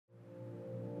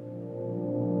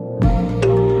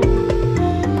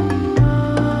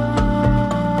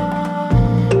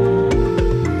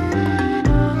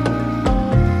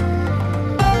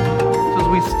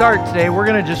start today, we're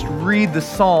going to just read the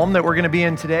psalm that we're going to be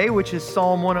in today, which is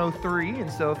Psalm 103.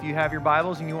 And so if you have your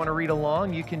Bibles and you want to read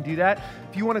along, you can do that.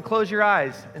 If you want to close your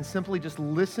eyes and simply just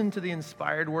listen to the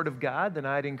inspired word of God, then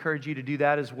I'd encourage you to do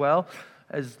that as well,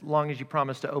 as long as you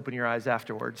promise to open your eyes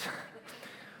afterwards.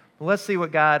 Let's see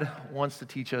what God wants to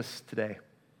teach us today.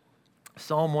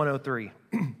 Psalm 103.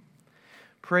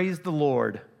 Praise the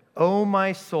Lord, O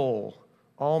my soul,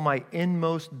 all my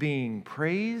inmost being.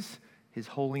 Praise His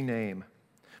holy name.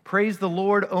 Praise the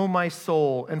Lord, O my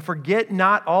soul, and forget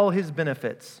not all His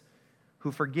benefits,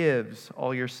 who forgives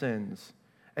all your sins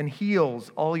and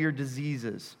heals all your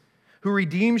diseases, who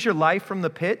redeems your life from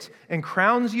the pit and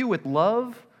crowns you with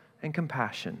love and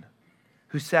compassion,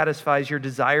 who satisfies your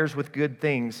desires with good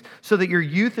things, so that your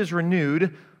youth is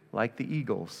renewed like the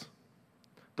eagles.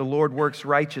 The Lord works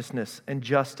righteousness and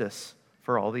justice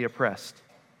for all the oppressed.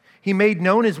 He made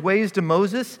known His ways to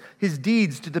Moses, His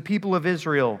deeds to the people of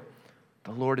Israel.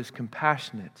 The Lord is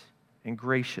compassionate and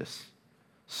gracious,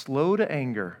 slow to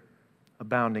anger,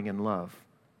 abounding in love.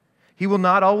 He will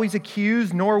not always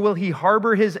accuse, nor will He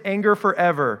harbor His anger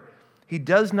forever. He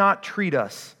does not treat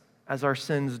us as our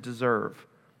sins deserve,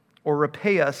 or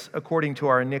repay us according to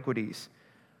our iniquities.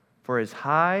 For as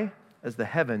high as the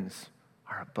heavens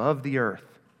are above the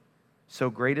earth, so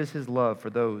great is His love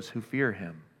for those who fear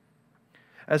Him.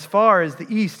 As far as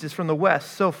the east is from the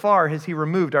west, so far has He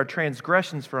removed our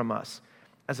transgressions from us.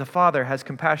 As a father has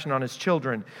compassion on his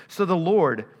children, so the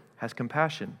Lord has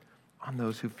compassion on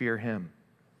those who fear Him.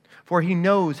 For He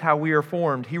knows how we are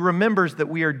formed. He remembers that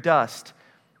we are dust.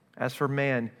 As for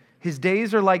man, his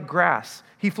days are like grass.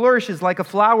 He flourishes like a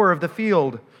flower of the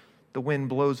field. The wind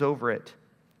blows over it,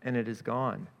 and it is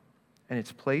gone, and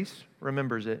its place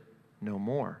remembers it no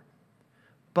more.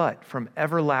 But from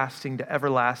everlasting to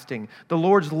everlasting, the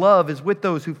Lord's love is with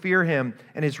those who fear Him,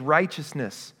 and His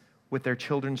righteousness with their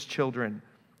children's children,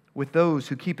 with those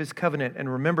who keep His covenant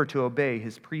and remember to obey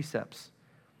His precepts.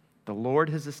 The Lord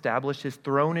has established His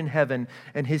throne in heaven,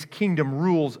 and His kingdom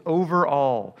rules over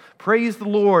all. Praise the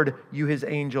Lord, you His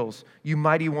angels, you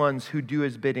mighty ones who do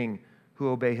His bidding, who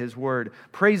obey His word.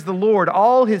 Praise the Lord,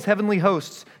 all His heavenly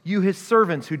hosts, you His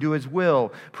servants who do His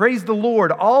will. Praise the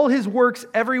Lord, all His works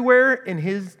everywhere in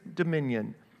His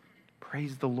dominion.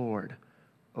 Praise the Lord,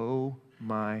 O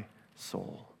my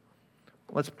soul.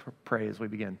 Let's pray as we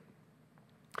begin.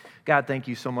 God, thank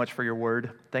you so much for your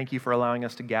word. Thank you for allowing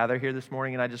us to gather here this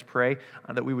morning, and I just pray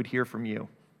that we would hear from you.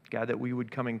 God, that we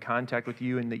would come in contact with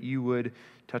you and that you would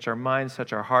touch our minds,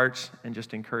 touch our hearts, and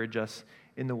just encourage us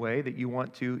in the way that you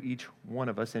want to each one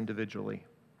of us individually.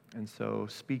 And so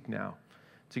speak now.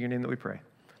 It's in your name that we pray.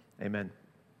 Amen.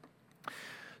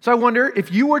 So I wonder,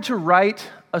 if you were to write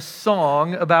a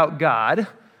song about God,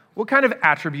 what kind of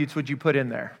attributes would you put in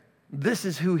there? This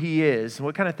is who He is.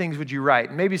 What kind of things would you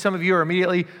write? Maybe some of you are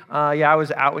immediately, I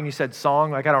was out when you said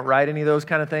song, like I don't write any of those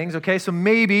kind of things, okay? So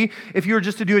maybe if you were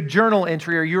just to do a journal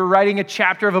entry or you were writing a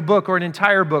chapter of a book or an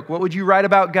entire book, what would you write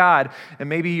about God? And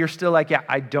maybe you're still like,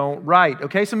 I don't write,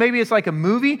 okay? So maybe it's like a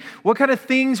movie. What kind of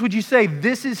things would you say,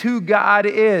 this is who God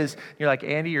is? You're like,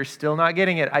 Andy, you're still not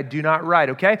getting it. I do not write,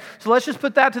 okay? So let's just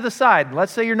put that to the side.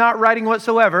 Let's say you're not writing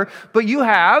whatsoever, but you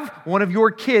have one of your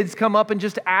kids come up and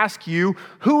just ask you,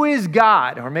 who is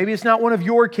God? Or maybe it's not one of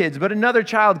your kids, but another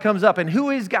child comes up and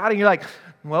who is God? And you're like,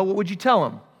 well, what would you tell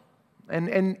them?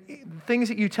 And things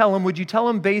that you tell them, would you tell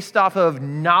them based off of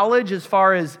knowledge as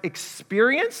far as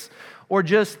experience, or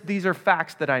just these are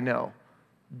facts that I know?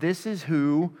 This is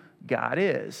who God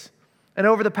is. And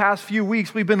over the past few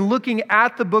weeks, we've been looking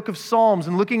at the book of Psalms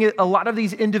and looking at a lot of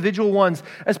these individual ones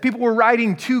as people were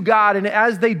writing to God. And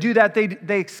as they do that,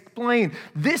 they explain,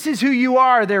 this is who you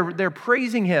are. They're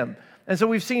praising Him. And so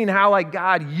we've seen how, like,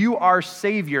 God, you are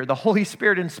Savior. The Holy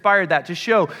Spirit inspired that to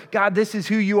show, God, this is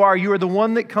who you are. You are the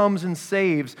one that comes and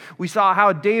saves. We saw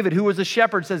how David, who was a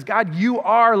shepherd, says, God, you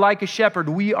are like a shepherd.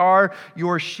 We are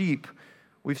your sheep.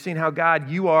 We've seen how, God,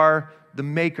 you are the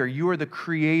maker. You are the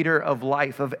creator of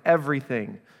life, of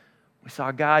everything. We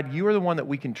saw, God, you are the one that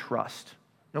we can trust.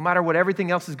 No matter what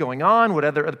everything else is going on, what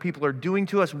other people are doing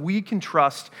to us, we can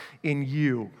trust in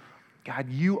you. God,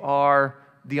 you are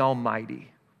the Almighty.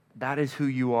 That is who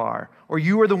you are. Or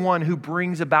you are the one who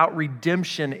brings about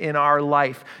redemption in our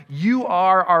life. You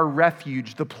are our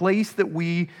refuge, the place that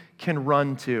we can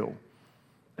run to.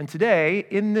 And today,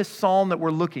 in this psalm that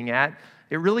we're looking at,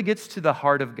 it really gets to the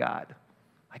heart of God.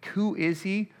 Like, who is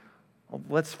He? Well,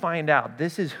 let's find out.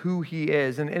 This is who he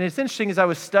is. And it's interesting, as I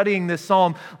was studying this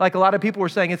psalm, like a lot of people were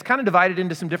saying, it's kind of divided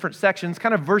into some different sections,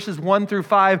 kind of verses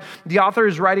 1-5. The author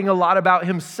is writing a lot about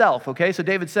himself, okay? So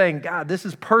David's saying, God, this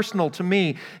is personal to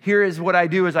me. Here is what I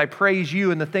do as I praise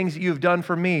you and the things that you have done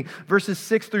for me. Verses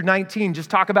 6-19 just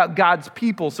talk about God's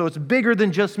people. So it's bigger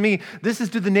than just me. This is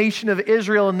to the nation of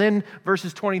Israel. And then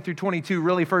verses 20-22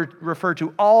 really refer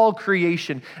to all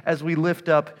creation as we lift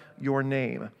up your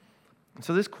name.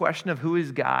 So this question of who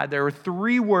is God, there were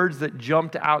 3 words that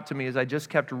jumped out to me as I just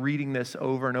kept reading this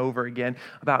over and over again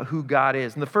about who God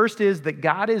is. And the first is that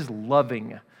God is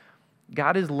loving.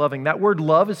 God is loving. That word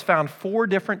love is found 4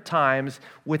 different times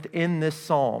within this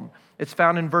psalm. It's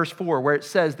found in verse 4 where it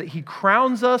says that he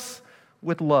crowns us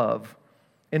with love.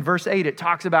 In verse 8, it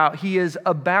talks about he is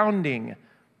abounding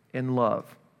in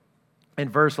love. In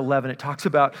verse 11, it talks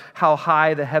about how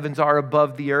high the heavens are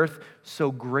above the earth, so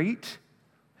great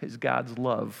is God's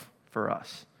love for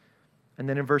us. And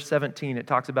then in verse 17, it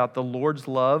talks about the Lord's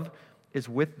love is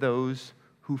with those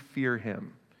who fear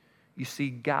him. You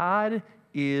see, God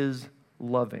is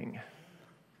loving.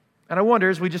 And I wonder,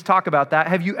 as we just talk about that,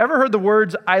 have you ever heard the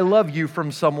words, I love you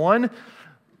from someone,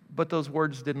 but those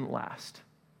words didn't last?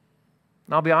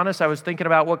 And I'll be honest, I was thinking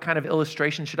about what kind of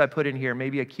illustration should I put in here,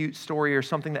 maybe a cute story or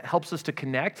something that helps us to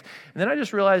connect. And then I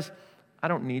just realized I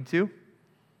don't need to.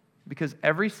 Because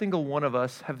every single one of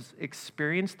us has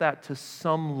experienced that to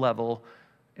some level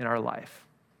in our life.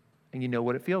 And you know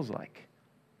what it feels like.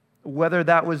 Whether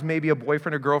that was maybe a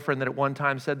boyfriend or girlfriend that at one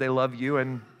time said they love you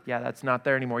and yeah, that's not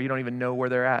there anymore. You don't even know where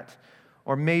they're at.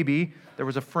 Or maybe there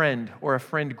was a friend or a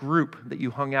friend group that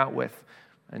you hung out with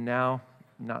and now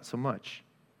not so much.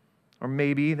 Or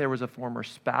maybe there was a former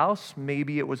spouse.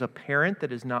 Maybe it was a parent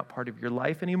that is not part of your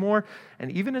life anymore.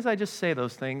 And even as I just say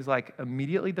those things, like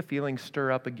immediately the feelings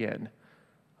stir up again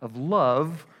of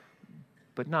love,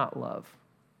 but not love.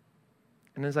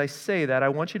 And as I say that, I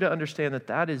want you to understand that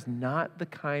that is not the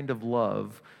kind of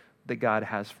love that God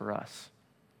has for us.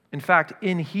 In fact,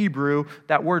 in Hebrew,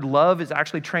 that word love is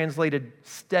actually translated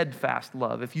steadfast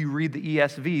love. If you read the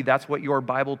ESV, that's what your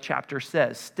Bible chapter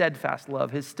says, steadfast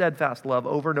love, his steadfast love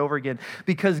over and over again.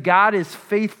 Because God is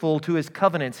faithful to his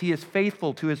covenants. He is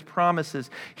faithful to his promises.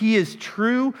 He is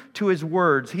true to his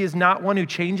words. He is not one who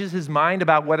changes his mind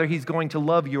about whether he's going to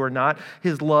love you or not.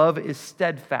 His love is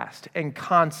steadfast and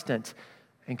constant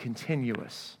and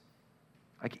continuous.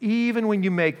 Like even when you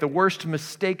make the worst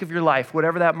mistake of your life,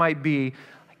 whatever that might be,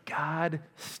 God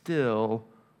still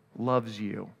loves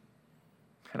you.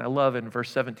 And I love in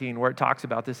verse 17 where it talks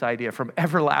about this idea from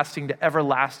everlasting to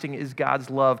everlasting is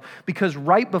God's love. Because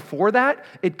right before that,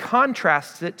 it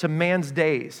contrasts it to man's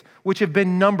days, which have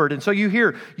been numbered. And so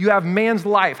you have man's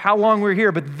life, how long we're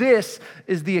here, but this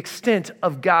is the extent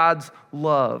of God's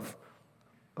love.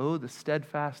 Oh, the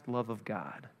steadfast love of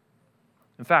God.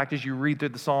 In fact, as you read through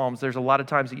the Psalms, there's a lot of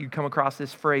times that you come across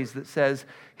this phrase that says,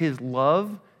 his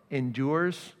love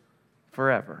endures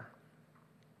forever.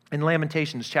 In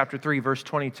Lamentations chapter 3, verse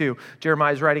 22,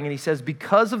 Jeremiah is writing and he says,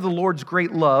 because of the Lord's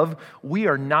great love, we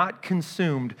are not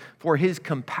consumed, for his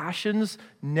compassions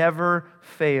never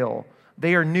fail.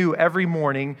 They are new every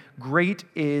morning. Great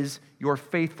is your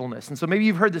faithfulness. And so maybe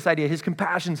you've heard this idea. His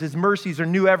compassions, his mercies are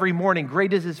new every morning.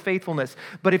 Great is his faithfulness.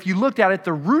 But if you looked at it,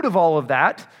 the root of all of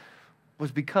that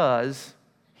was because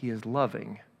he is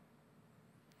loving.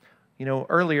 You know,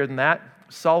 earlier than that,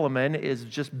 Solomon is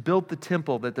just built the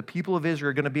temple that the people of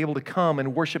Israel are going to be able to come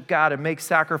and worship God and make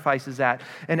sacrifices at.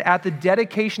 And at the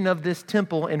dedication of this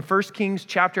temple in 1 Kings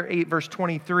chapter 8, verse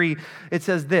 23, it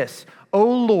says this, O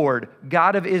Lord,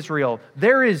 God of Israel,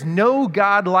 there is no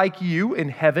God like you in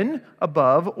heaven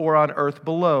above or on earth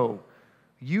below.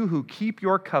 You who keep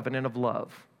your covenant of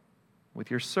love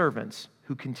with your servants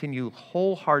who continue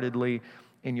wholeheartedly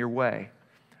in your way.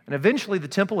 And eventually the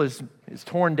temple is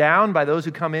torn down by those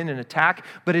who come in and attack,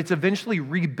 but it's eventually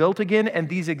rebuilt again, and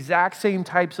these exact same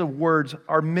types of words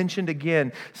are mentioned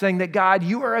again, saying that God,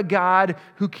 you are a God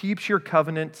who keeps your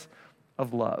covenant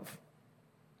of love.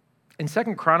 In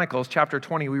 2 Chronicles chapter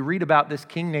 20, we read about this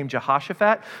king named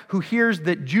Jehoshaphat who hears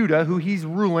that Judah, who he's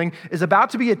ruling, is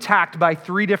about to be attacked by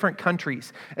 3 different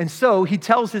countries. And so he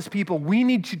tells his people, we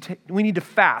need to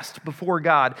fast before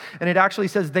God. And it actually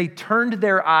says they turned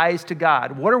their eyes to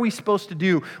God. What are we supposed to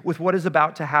do with what is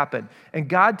about to happen? And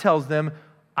God tells them,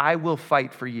 I will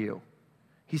fight for you.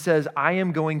 He says, I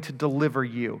am going to deliver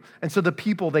you. And so the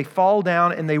people, they fall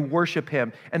down and they worship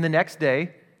him. And the next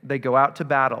day, they go out to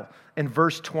battle. And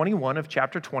verse 21 of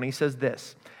chapter 20 says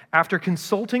this, after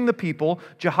consulting the people,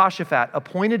 Jehoshaphat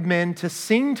appointed men to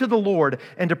sing to the Lord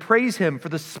and to praise him for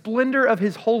the splendor of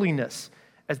his holiness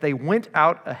as they went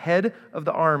out ahead of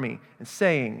the army and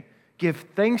saying, Give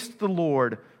thanks to the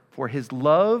Lord, for his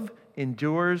love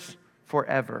endures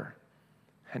forever.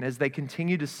 And as they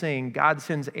continue to sing, God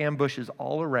sends ambushes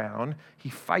all around. He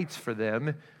fights for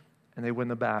them, and they win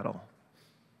the battle.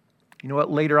 You know what?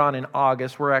 Later on in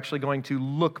August, we're actually going to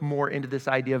look more into this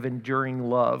idea of enduring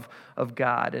love of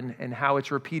God and how it's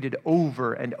repeated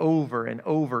over and over and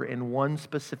over in one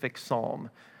specific psalm.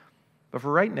 But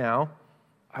for right now,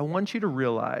 I want you to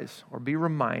realize or be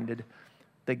reminded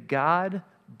that God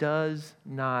does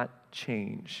not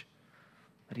change,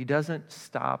 that he doesn't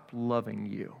stop loving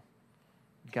you.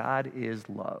 God is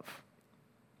love.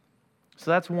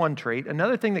 So that's one trait.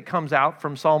 Another thing that comes out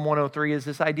from Psalm 103 is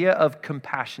this idea of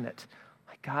compassionate.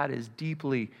 Like God is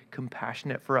deeply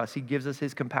compassionate for us. He gives us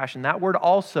his compassion. That word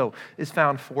also is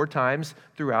found 4 times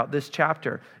throughout this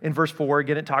chapter. In verse 4,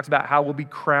 again, it talks about how we'll be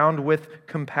crowned with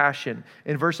compassion.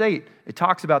 In verse 8, it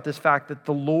talks about this fact that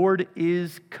the Lord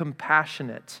is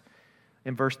compassionate.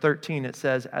 In verse 13, it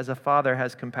says, as a father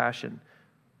has compassion,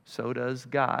 so does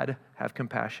God have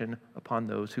compassion upon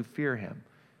those who fear him.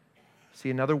 See,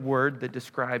 another word that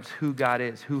describes who God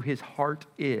is, who his heart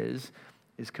is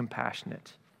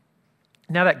compassionate.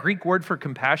 Now, that Greek word for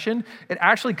compassion, it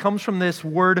actually comes from this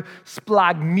word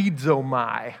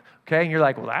splagnizomai. Okay, and you're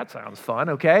like, well, that sounds fun,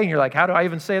 okay? And you're like, how do I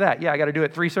even say that? Yeah, I got to do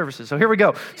it 3 services. So here we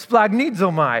go,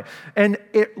 splagnizomai. And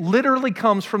it literally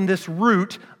comes from this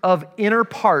root of inner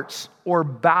parts or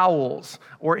bowels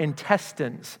or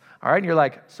intestines. All right, and you're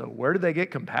like, so where did they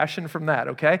get compassion from that,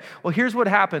 okay? Well, here's what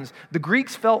happens. The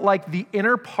Greeks felt like the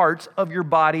inner parts of your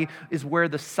body is where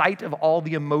the site of all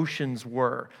the emotions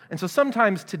were. And so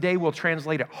sometimes today we'll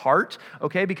translate it heart,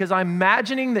 okay? Because I'm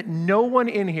imagining that no one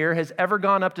in here has ever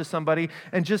gone up to somebody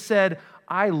and just said,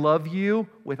 I love you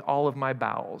with all of my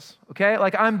bowels, okay?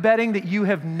 Like I'm betting that you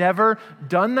have never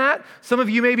done that. Some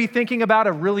of you may be thinking about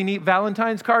a really neat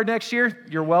Valentine's card next year.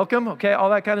 You're welcome, okay?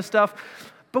 All that kind of stuff.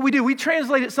 But we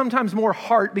translate it sometimes more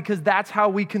heart because that's how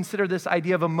we consider this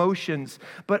idea of emotions.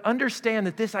 But understand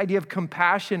that this idea of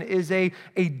compassion is a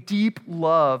deep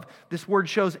love. This word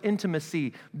shows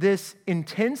intimacy, this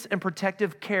intense and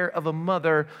protective care of a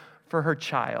mother for her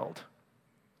child.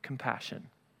 Compassion.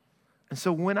 And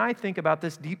so when I think about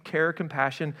this deep care,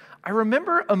 compassion, I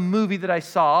remember a movie that I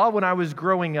saw when I was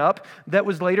growing up that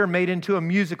was later made into a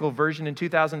musical version in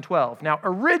 2012. Now,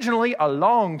 originally, a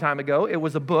long time ago, it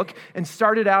was a book and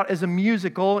started out as a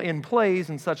musical in plays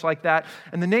and such like that.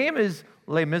 And the name is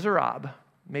Les Miserables.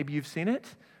 Maybe you've seen it,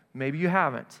 maybe you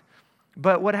haven't.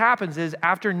 But what happens is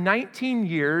after 19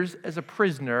 years as a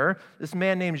prisoner, this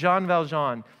man named Jean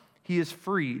Valjean, he is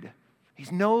freed.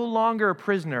 He's no longer a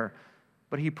prisoner,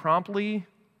 but he promptly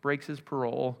breaks his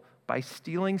parole by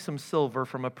stealing some silver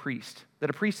from a priest. That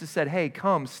a priest has said, hey,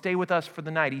 come, stay with us for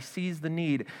the night. He sees the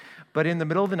need. But in the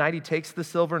middle of the night, he takes the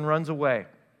silver and runs away.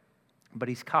 But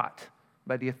he's caught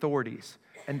by the authorities.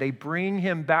 And they bring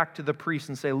him back to the priest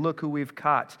and say, look who we've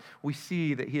caught. We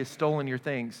see that he has stolen your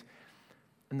things.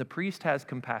 And the priest has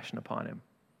compassion upon him.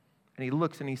 And he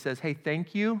looks and he says, hey,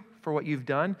 thank you for what you've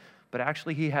done. But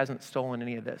actually, he hasn't stolen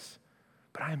any of this.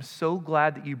 But I am so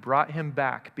glad that you brought him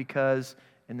back because,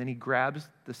 and then he grabs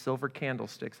the silver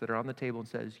candlesticks that are on the table and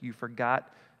says, you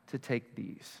forgot to take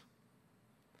these.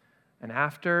 And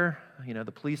after,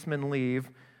 the policemen leave,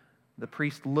 the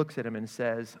priest looks at him and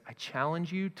says, I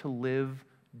challenge you to live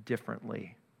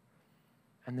differently.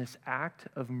 And this act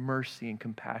of mercy and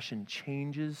compassion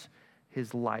changes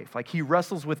his life. Like he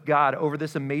wrestles with God over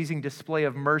this amazing display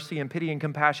of mercy and pity and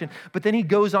compassion, but then he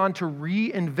goes on to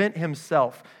reinvent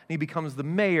himself. And he becomes the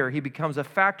mayor. He becomes a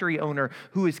factory owner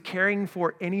who is caring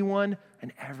for anyone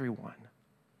and everyone.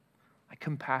 Like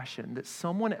compassion that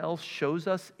someone else shows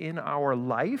us in our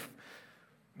life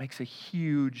makes a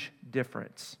huge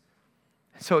difference.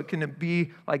 So it can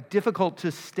be like difficult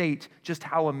to state just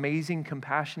how amazing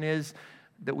compassion is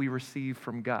that we receive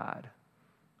from God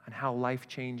and how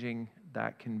life-changing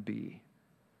that can be.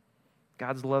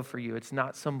 God's love for you, it's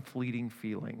not some fleeting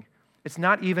feeling. It's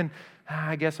not even,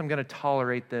 I guess I'm going to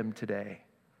tolerate them today.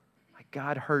 Like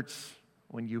God hurts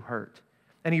when you hurt.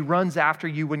 And he runs after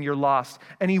you when you're lost.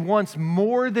 And he wants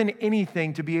more than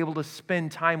anything to be able to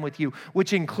spend time with you,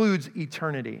 which includes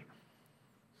eternity.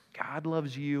 God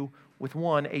loves you with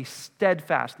a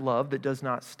steadfast love that does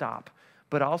not stop,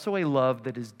 but also a love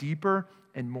that is deeper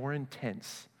and more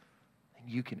intense than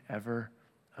you can ever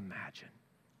imagine.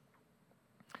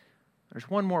 There's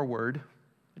one more word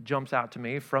that jumps out to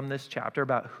me from this chapter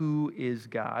about who is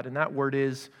God, and that word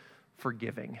is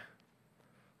forgiving.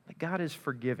 That God is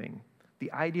forgiving.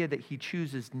 The idea that he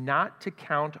chooses not to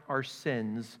count our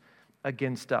sins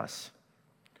against us.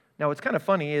 Now, what's kind of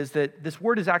funny is that this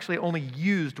word is actually only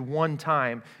used one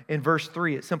time in verse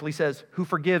 3. It simply says, who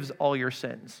forgives all your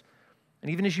sins.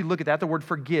 And even as you look at that, the word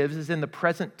forgives is in the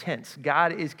present tense.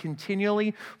 God is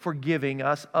continually forgiving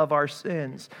us of our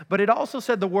sins. But it also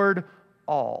said the word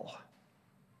all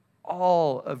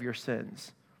of your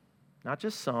sins. Not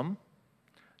just some,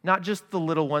 not just the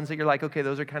little ones that you're like, okay,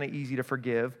 those are kind of easy to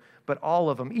forgive, but all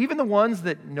of them. Even the ones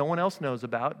that no one else knows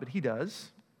about, but he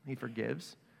does. He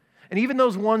forgives. And even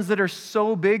those ones that are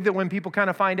so big that when people kind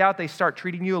of find out, they start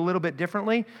treating you a little bit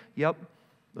differently. Yep,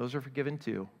 those are forgiven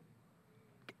too.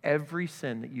 Every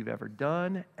sin that you've ever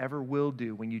done, ever will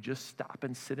do, when you just stop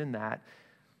and sit in that,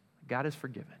 God is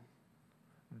forgiven.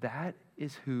 That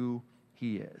is who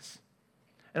he is.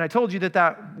 And I told you that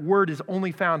that word is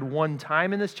only found one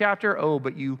time in this chapter. Oh,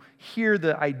 but you hear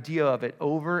the idea of it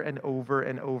over and over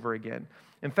and over again.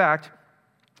 In fact,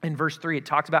 in verse 3, it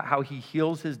talks about how he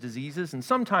heals his diseases, and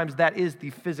sometimes that is the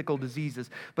physical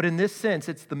diseases. But in this sense,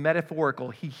 it's the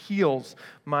metaphorical. He heals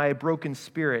my broken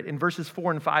spirit. In verses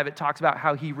 4 and 5, it talks about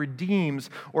how he redeems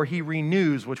or he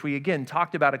renews, which we again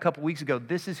talked about a couple weeks ago.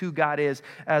 This is who God is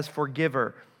as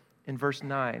forgiver. In verse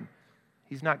 9,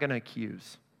 he's not going to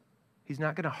accuse. He's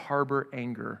not going to harbor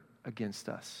anger against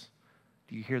us.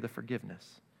 Do you hear the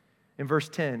forgiveness? In verse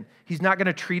 10, he's not going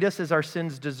to treat us as our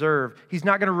sins deserve. He's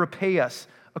not going to repay us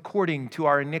according to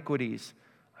our iniquities.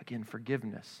 Again,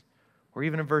 forgiveness. Or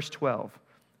even in verse 12,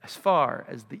 as far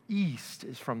as the east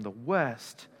is from the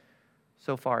west,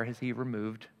 so far has he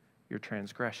removed your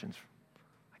transgressions.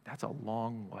 Like, that's a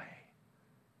long way.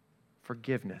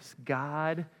 Forgiveness.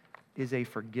 God is a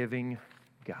forgiving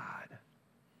God.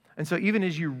 And so even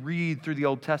as you read through the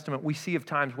Old Testament, we see of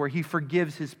times where he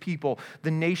forgives his people, the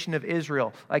nation of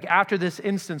Israel. Like after this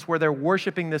instance where they're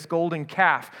worshiping this golden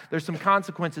calf, there's some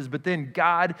consequences, but then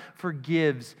God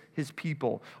forgives his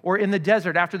people. Or in the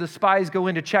desert, after the spies go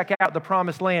in to check out the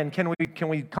promised land, can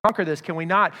we conquer this? Can we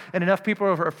not? And enough people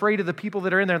are afraid of the people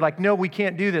that are in there, like, no, we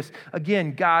can't do this.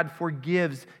 Again, God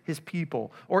forgives his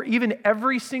people. Or even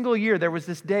every single year, there was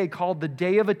this day called the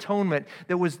Day of Atonement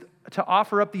that was to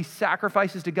offer up these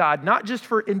sacrifices to God, not just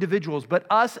for individuals, but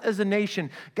us as a nation.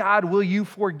 God, will you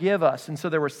forgive us? And so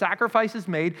there were sacrifices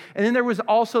made, and then there was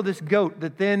also this goat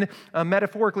that then,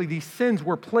 metaphorically, these sins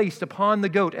were placed upon the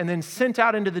goat and then sent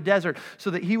out into the desert so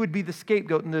that he would be the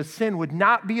scapegoat and the sin would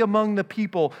not be among the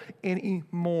people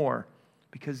anymore.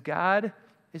 Because God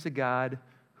is a God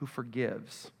who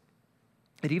forgives.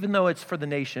 And even though it's for the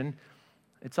nation,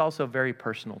 it's also very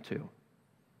personal too.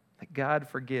 That God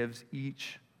forgives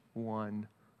each one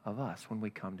of us when we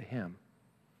come to him.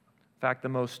 In fact,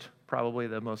 probably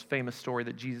the most famous story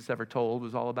that Jesus ever told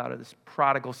was all about this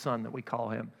prodigal son that we call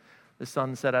him. The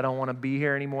son said, I don't want to be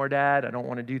here anymore, Dad. I don't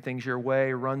want to do things your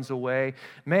way, runs away.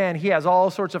 Man, he has all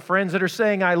sorts of friends that are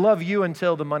saying, I love you,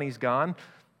 until the money's gone,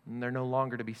 and they're no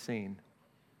longer to be seen.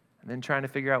 And then trying to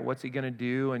figure out what's he going to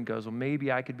do, and goes, well, maybe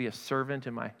I could be a servant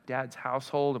in my dad's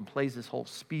household, and plays this whole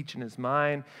speech in his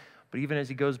mind. But even as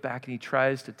he goes back and he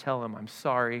tries to tell him, I'm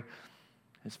sorry,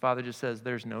 his father just says,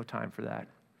 there's no time for that.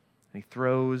 And he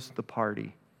throws the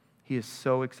party. He is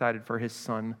so excited for his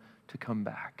son to come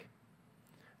back.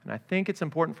 And I think it's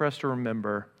important for us to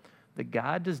remember that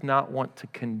God does not want to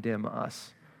condemn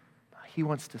us. He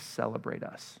wants to celebrate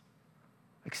us.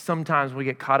 Like sometimes we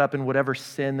get caught up in whatever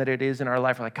sin that it is in our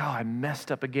life. We're like, oh, I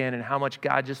messed up again, and how much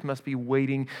God just must be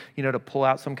waiting, to pull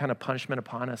out some kind of punishment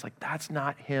upon us. Like that's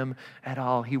not him at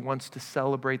all. He wants to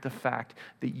celebrate the fact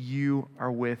that you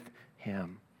are with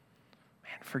him.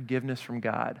 Man, forgiveness from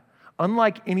God.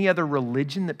 Unlike any other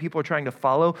religion that people are trying to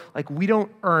follow, like we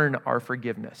don't earn our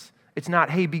forgiveness. It's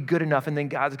not, hey, be good enough and then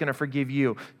God's going to forgive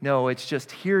you. No, it's just,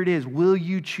 here it is. Will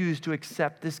you choose to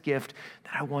accept this gift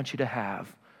that I want you to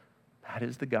have? That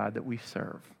is the God that we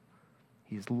serve.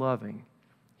 He is loving,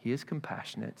 he is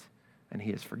compassionate, and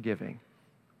he is forgiving.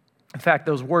 In fact,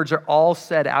 those words are all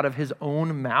said out of his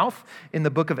own mouth in the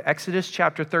book of Exodus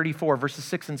chapter 34, verses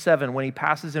 6 and 7, when he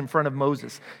passes in front of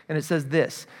Moses. And it says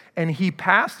this, and he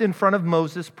passed in front of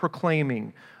Moses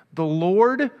proclaiming, the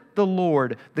Lord,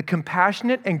 the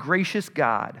compassionate and gracious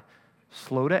God,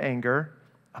 slow to anger,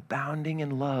 abounding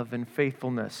in love and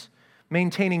faithfulness,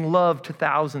 maintaining love to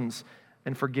thousands,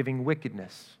 and forgiving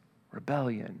wickedness,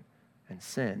 rebellion, and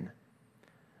sin.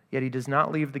 Yet he does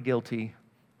not leave the guilty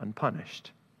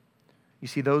unpunished. You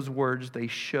see, those words, they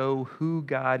show who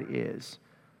God is.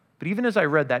 But even as I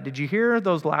read that, did you hear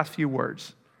those last few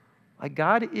words? Like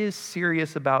God is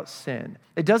serious about sin.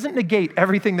 It doesn't negate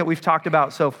everything that we've talked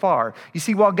about so far. You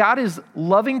see, while God is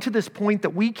loving to this point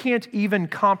that we can't even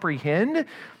comprehend,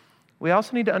 we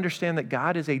also need to understand that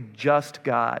God is a just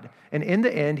God. And in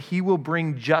the end, he will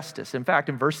bring justice. In fact,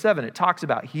 in verse 7, it talks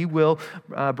about he will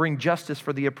bring justice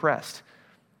for the oppressed.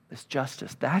 This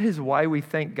justice. That is why we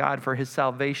thank God for his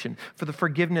salvation, for the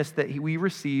forgiveness that we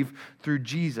receive through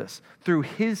Jesus. Through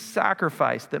his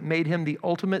sacrifice that made him the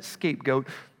ultimate scapegoat,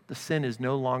 the sin is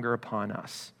no longer upon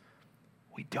us.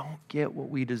 We don't get what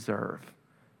we deserve.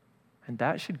 And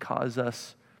that should cause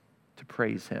us to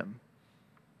praise him.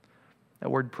 That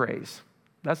word praise,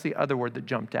 that's the other word that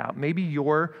jumped out. Maybe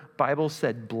your Bible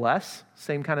said bless,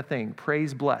 same kind of thing,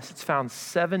 praise, bless. It's found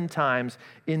 7 times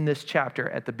in this chapter,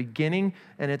 at the beginning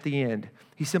and at the end.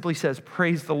 He simply says,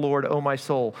 praise the Lord, O my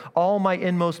soul. All my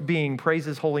inmost being, praise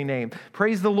his holy name.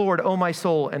 Praise the Lord, O my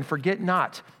soul, and forget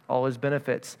not all his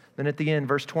benefits. Then at the end,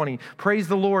 verse 20, praise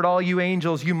the Lord, all you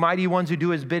angels, you mighty ones who do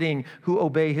his bidding, who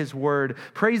obey his word.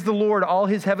 Praise the Lord, all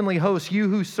his heavenly hosts, you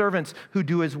whose servants who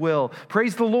do his will.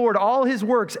 Praise the Lord, all his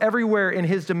works everywhere in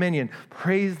his dominion.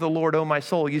 Praise the Lord, O my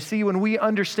soul. You see, when we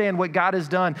understand what God has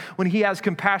done, when he has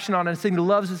compassion on us and he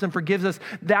loves us and forgives us,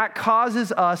 that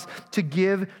causes us to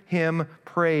give him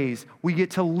praise. We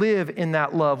get to live in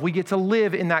that love. We get to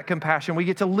live in that compassion. We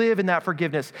get to live in that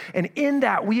forgiveness. And in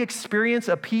that, we experience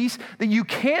a peace that you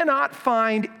cannot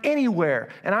find anywhere,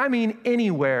 and I mean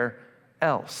anywhere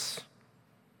else.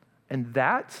 And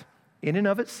that, in and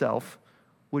of itself,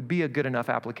 would be a good enough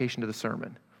application to the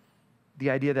sermon. The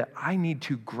idea that I need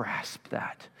to grasp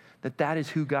that is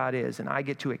who God is, and I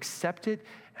get to accept it,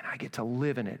 and I get to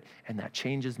live in it, and that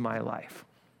changes my life.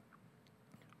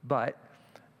 But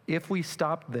if we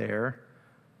stopped there,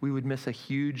 we would miss a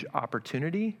huge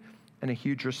opportunity and a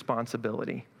huge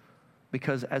responsibility.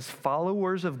 Because as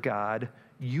followers of God,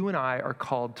 you and I are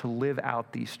called to live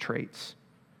out these traits.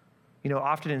 You know,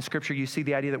 often in Scripture, you see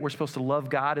the idea that we're supposed to love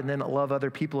God and then love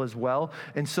other people as well.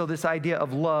 And so this idea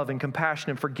of love and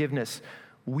compassion and forgiveness,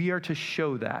 we are to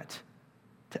show that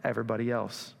to everybody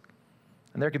else.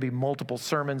 And there could be multiple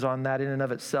sermons on that in and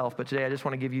of itself, but today I just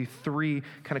want to give you 3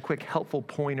 kind of quick helpful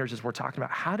pointers as we're talking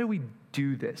about how do we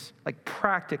do this? Like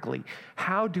practically,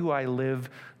 how do I live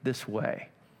this way?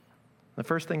 The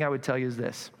first thing I would tell you is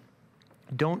this: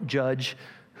 don't judge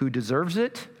who deserves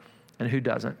it and who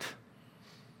doesn't.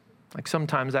 Like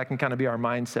sometimes that can kind of be our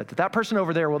mindset, that person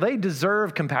over there, well, they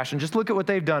deserve compassion. Just look at what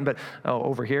they've done. But, oh,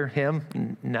 over here,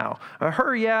 him? No.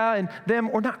 Her, yeah, and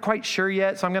them, we're not quite sure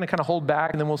yet, so I'm going to kind of hold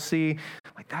back, and then we'll see.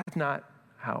 Like, that's not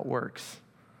how it works.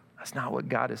 That's not what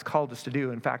God has called us to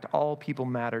do. In fact, all people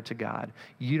matter to God.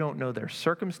 You don't know their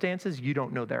circumstances. You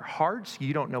don't know their hearts.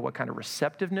 You don't know what kind of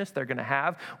receptiveness they're going to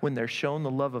have when they're shown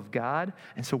the love of God.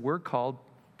 And so we're called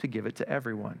to give it to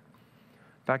everyone.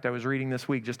 In fact, I was reading this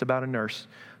week just about a nurse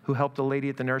who helped a lady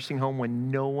at the nursing home when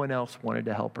no one else wanted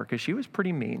to help her because she was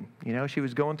pretty mean. You know, she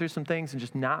was going through some things and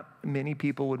just not many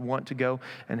people would want to go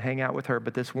and hang out with her.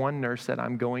 But this one nurse said,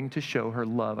 I'm going to show her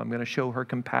love. I'm going to show her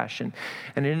compassion.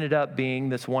 And it ended up being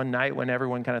this one night when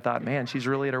everyone kind of thought, man, she's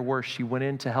really at her worst. She went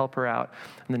in to help her out.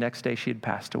 And the next day she had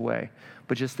passed away.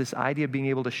 But just this idea of being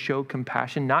able to show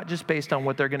compassion, not just based on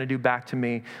what they're going to do back to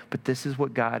me, but this is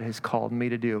what God has called me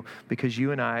to do. Because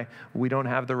you and I, we don't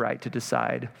have the right to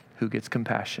decide who gets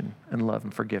compassion and love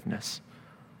and forgiveness.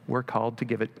 We're called to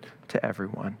give it to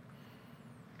everyone.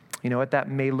 You know what? That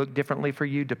may look differently for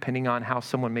you depending on how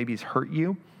someone maybe has hurt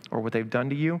you or what they've done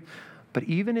to you. But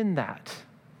even in that,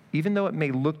 even though it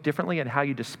may look differently at how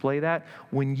you display that,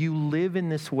 when you live in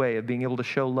this way of being able to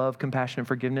show love, compassion, and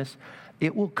forgiveness,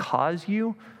 it will cause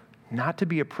you not to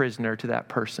be a prisoner to that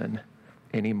person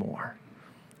anymore.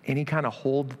 Any kind of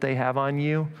hold that they have on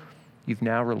you, you've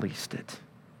now released it.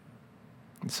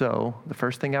 And so the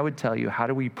first thing I would tell you, how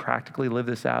do we practically live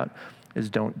this out, is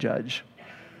don't judge.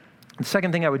 The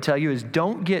second thing I would tell you is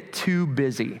don't get too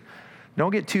busy.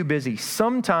 Don't get too busy.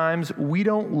 Sometimes we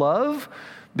don't love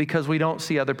because we don't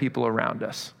see other people around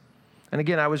us. And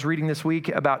again, I was reading this week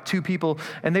about 2 people,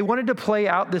 and they wanted to play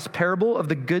out this parable of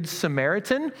the Good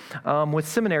Samaritan with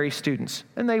seminary students.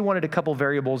 And they wanted a couple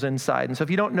variables inside. And so if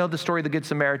you don't know the story of the Good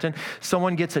Samaritan,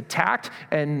 someone gets attacked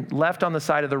and left on the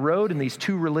side of the road, and these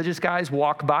 2 religious guys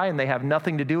walk by, and they have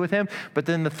nothing to do with him. But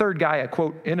then the third guy, a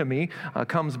quote, enemy,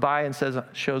 comes by and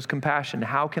shows compassion.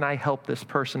 How can I help this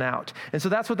person out? And so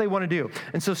that's what they want to do.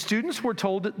 And so students were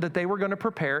told that they were going to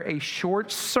prepare a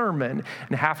short sermon,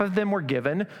 and half of them were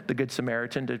given the Good Samaritan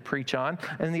to preach on,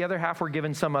 and the other half were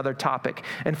given some other topic.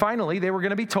 And finally, they were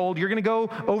going to be told, you're going to go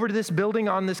over to this building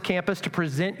on this campus to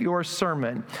present your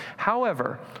sermon.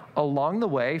 However, along the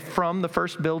way, from the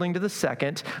first building to the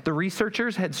second, the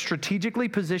researchers had strategically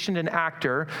positioned an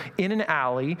actor in an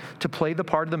alley to play the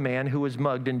part of the man who was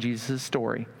mugged in Jesus'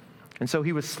 story. And so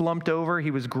he was slumped over.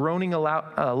 He was groaning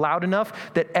loud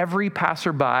enough that every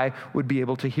passerby would be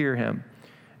able to hear him.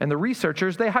 And the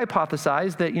researchers, they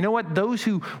hypothesized that, you know what, those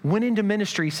who went into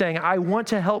ministry saying, I want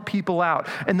to help people out,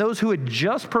 and those who had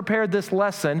just prepared this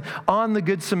lesson on the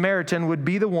Good Samaritan would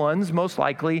be the ones most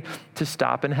likely to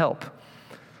stop and help.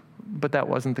 But that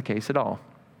wasn't the case at all.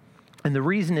 And the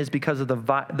reason is because of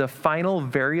the final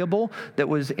variable that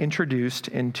was introduced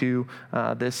into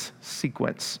this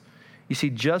sequence. You see,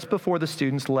 just before the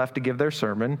students left to give their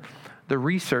sermon, the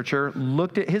researcher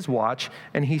looked at his watch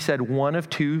and he said one of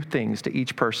two things to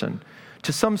each person.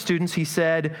 To some students, he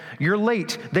said, "You're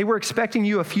late. They were expecting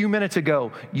you a few minutes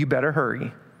ago. You better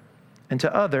hurry." And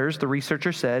to others, the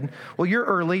researcher said, "Well, you're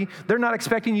early. They're not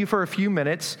expecting you for a few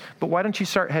minutes, but why don't you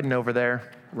start heading over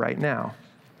there right now?"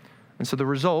 And so the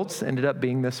results ended up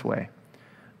being this way,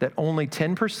 that only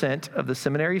 10% of the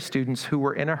seminary students who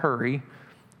were in a hurry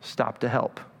stopped to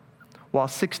help, while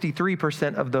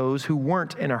 63% of those who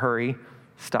weren't in a hurry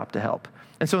stopped to help.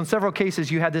 And so in several cases,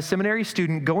 you had this seminary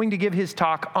student going to give his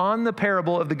talk on the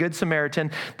parable of the Good Samaritan.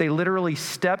 They literally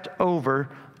stepped over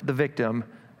the victim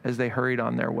as they hurried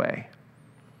on their way.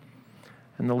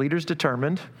 And the leaders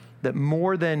determined that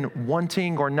more than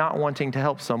wanting or not wanting to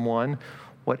help someone,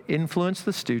 what influenced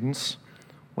the students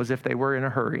was if they were in a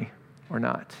hurry or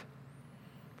not.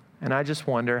 And I just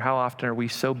wonder, how often are we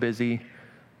so busy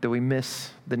that we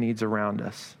miss the needs around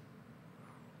us?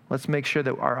 Let's make sure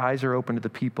that our eyes are open to the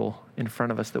people in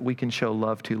front of us that we can show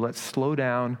love to. Let's slow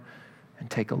down and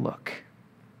take a look.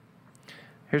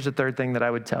 Here's the third thing that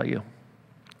I would tell you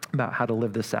about how to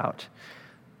live this out.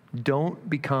 Don't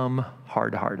become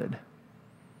hard-hearted.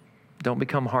 Don't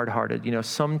become hard-hearted. You know,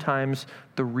 sometimes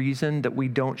the reason that we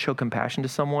don't show compassion to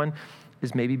someone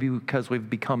is maybe because we've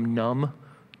become numb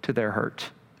to their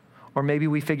hurt. Or maybe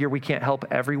we figure we can't help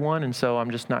everyone, and so I'm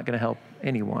just not going to help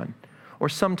anyone. Or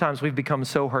sometimes we've become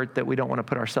so hurt that we don't want to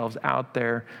put ourselves out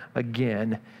there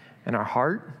again, and our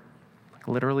heart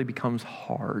literally becomes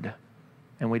hard,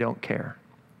 and we don't care.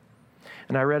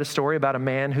 And I read a story about a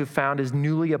man who found his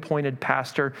newly appointed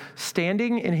pastor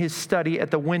standing in his study at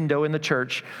the window in the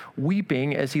church,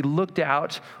 weeping as he looked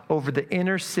out over the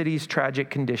inner city's tragic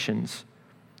conditions.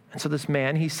 And so this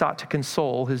man, he sought to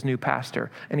console his new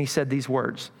pastor, and he said these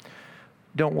words,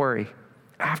 "Don't worry,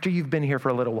 after you've been here for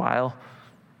a little while,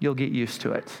 you'll get used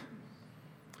to it."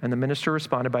 And the minister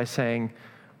responded by saying,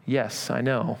 "Yes, I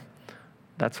know.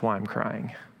 That's why I'm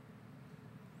crying."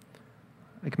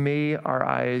 Like, may our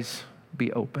eyes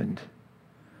be opened.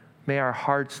 May our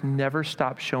hearts never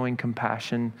stop showing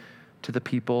compassion to the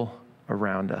people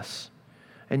around us.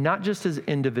 And not just as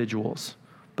individuals,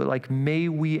 but like, may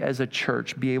we as a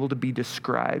church be able to be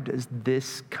described as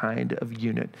this kind of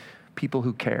unit, people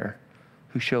who care,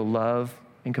 who show love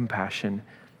and compassion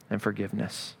and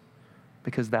forgiveness,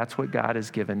 because that's what God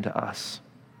has given to us.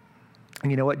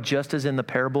 And you know what? Just as in the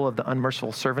parable of the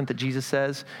unmerciful servant that Jesus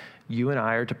says, you and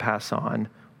I are to pass on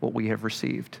what we have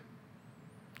received.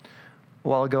 A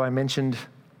while ago, I mentioned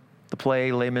the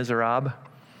play Les Miserables.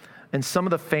 And some of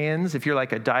the fans, if you're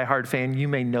like a diehard fan, you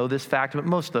may know this fact, but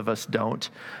most of us don't.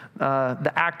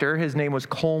 The actor, his name was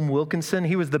Colm Wilkinson.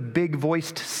 He was the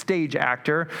big-voiced stage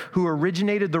actor who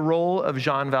originated the role of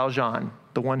Jean Valjean,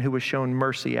 the one who was shown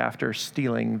mercy after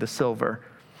stealing the silver.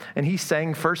 And he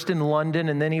sang first in London,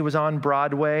 and then he was on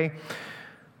Broadway.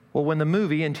 Well, when the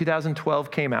movie in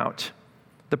 2012 came out,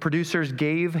 the producers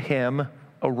gave him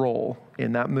a role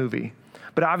in that movie.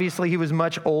 But obviously he was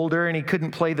much older and he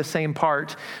couldn't play the same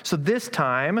part. So this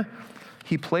time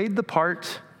he played the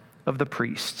part of the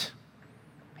priest.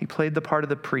 He played the part of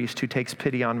the priest who takes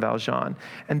pity on Valjean.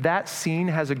 And that scene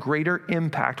has a greater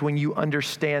impact when you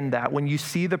understand that, when you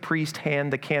see the priest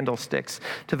hand the candlesticks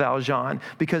to Valjean.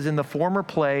 Because in the former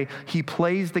play, he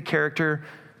plays the character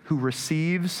who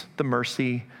receives the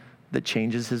mercy that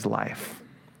changes his life.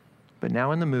 But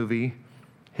now in the movie,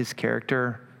 his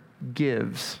character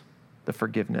gives the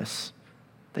forgiveness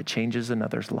that changes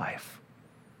another's life.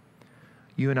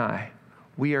 You and I,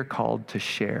 we are called to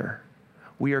share.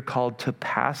 We are called to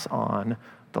pass on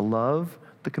the love,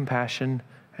 the compassion,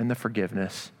 and the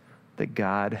forgiveness that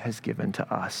God has given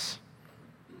to us.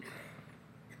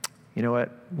 You know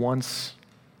what? Once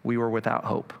we were without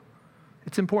hope.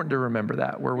 It's important to remember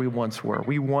that, where we once were.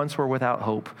 We once were without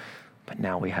hope, but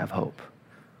now we have hope.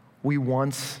 We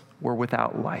once were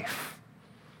without life,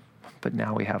 but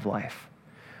now we have life.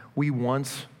 We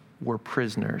once were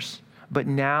prisoners, but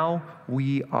now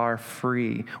we are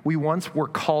free. We once were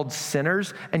called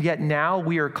sinners, and yet now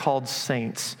we are called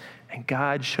saints. And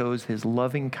God shows his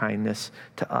loving kindness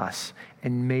to us,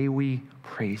 and may we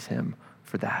praise him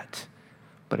for that.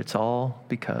 But it's all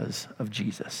because of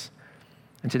Jesus.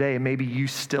 And today, maybe you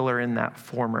still are in that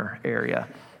former area.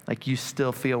 Like you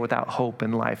still feel without hope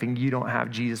in life and you don't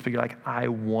have Jesus, but you're like, I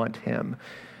want him.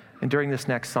 And during this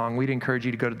next song, we'd encourage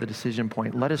you to go to the decision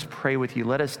point. Let us pray with you.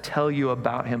 Let us tell you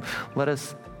about him.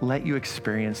 Let you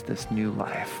experience this new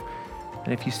life.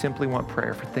 And if you simply want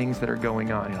prayer for things that are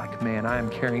going on, you're like, man, I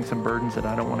am carrying some burdens that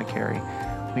I don't want to carry.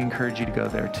 We encourage you to go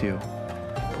there too.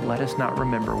 But let us not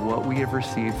remember what we have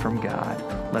received from God.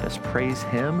 Let us praise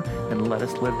him and let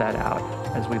us live that out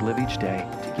as we live each day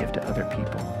to give to other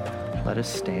people. Let us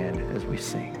stand as we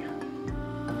sing.